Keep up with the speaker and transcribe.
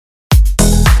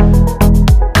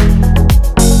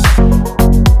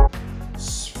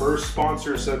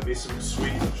sponsor sent me some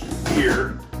sweet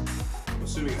gear. I'm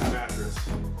assuming it's a mattress.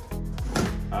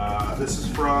 This is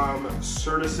from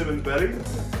Serta Simmons Bedding.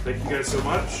 Thank you guys so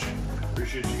much.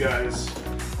 Appreciate you guys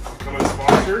becoming a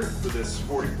sponsor for this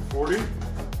 40 for 40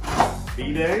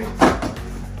 B-Day.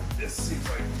 This seems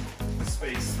like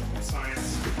space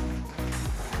science.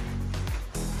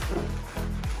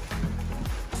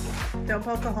 Don't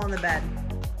poke a hole in the bed.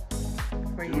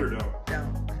 Do or don't?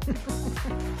 Don't.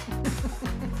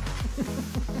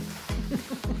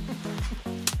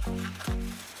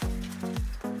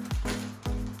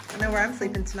 I know where I'm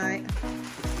sleeping tonight.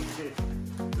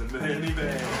 The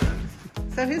minivan.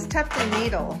 So who's Tufted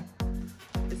Needle?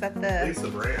 Is that I think it's the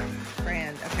the brand.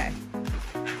 brand? Okay.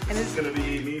 And This is it's going to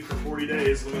be me for 40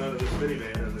 days living out of this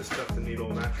minivan and this Tufted Needle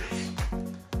mattress.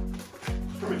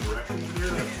 Probably directions here.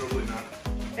 That's probably not.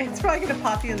 it's probably gonna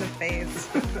pop you in the face.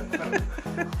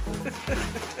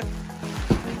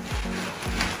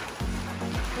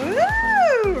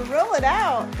 Woo! Roll it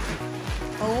out.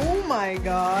 Oh my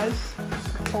gosh.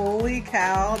 Holy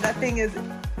cow. That thing is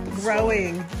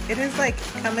growing. It is like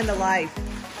coming to life.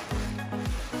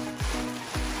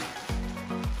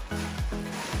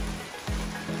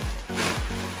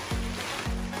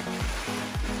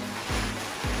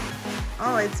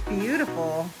 Oh, it's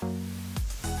beautiful.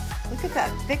 Look at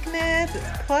that thickness.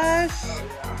 It's plush.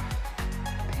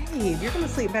 Babe, you're gonna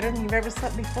sleep better than you've ever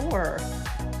slept before.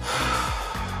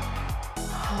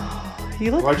 You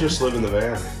look Well, I just live in the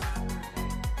van.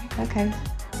 okay.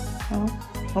 Well,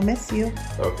 I'll miss you.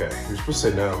 Okay, you're supposed to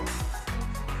say no.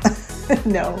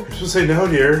 No. You're supposed to say no,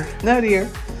 dear. No, dear.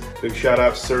 Big shout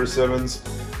out to Serta Simmons.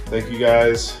 Thank you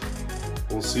guys.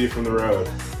 We'll see you from the road.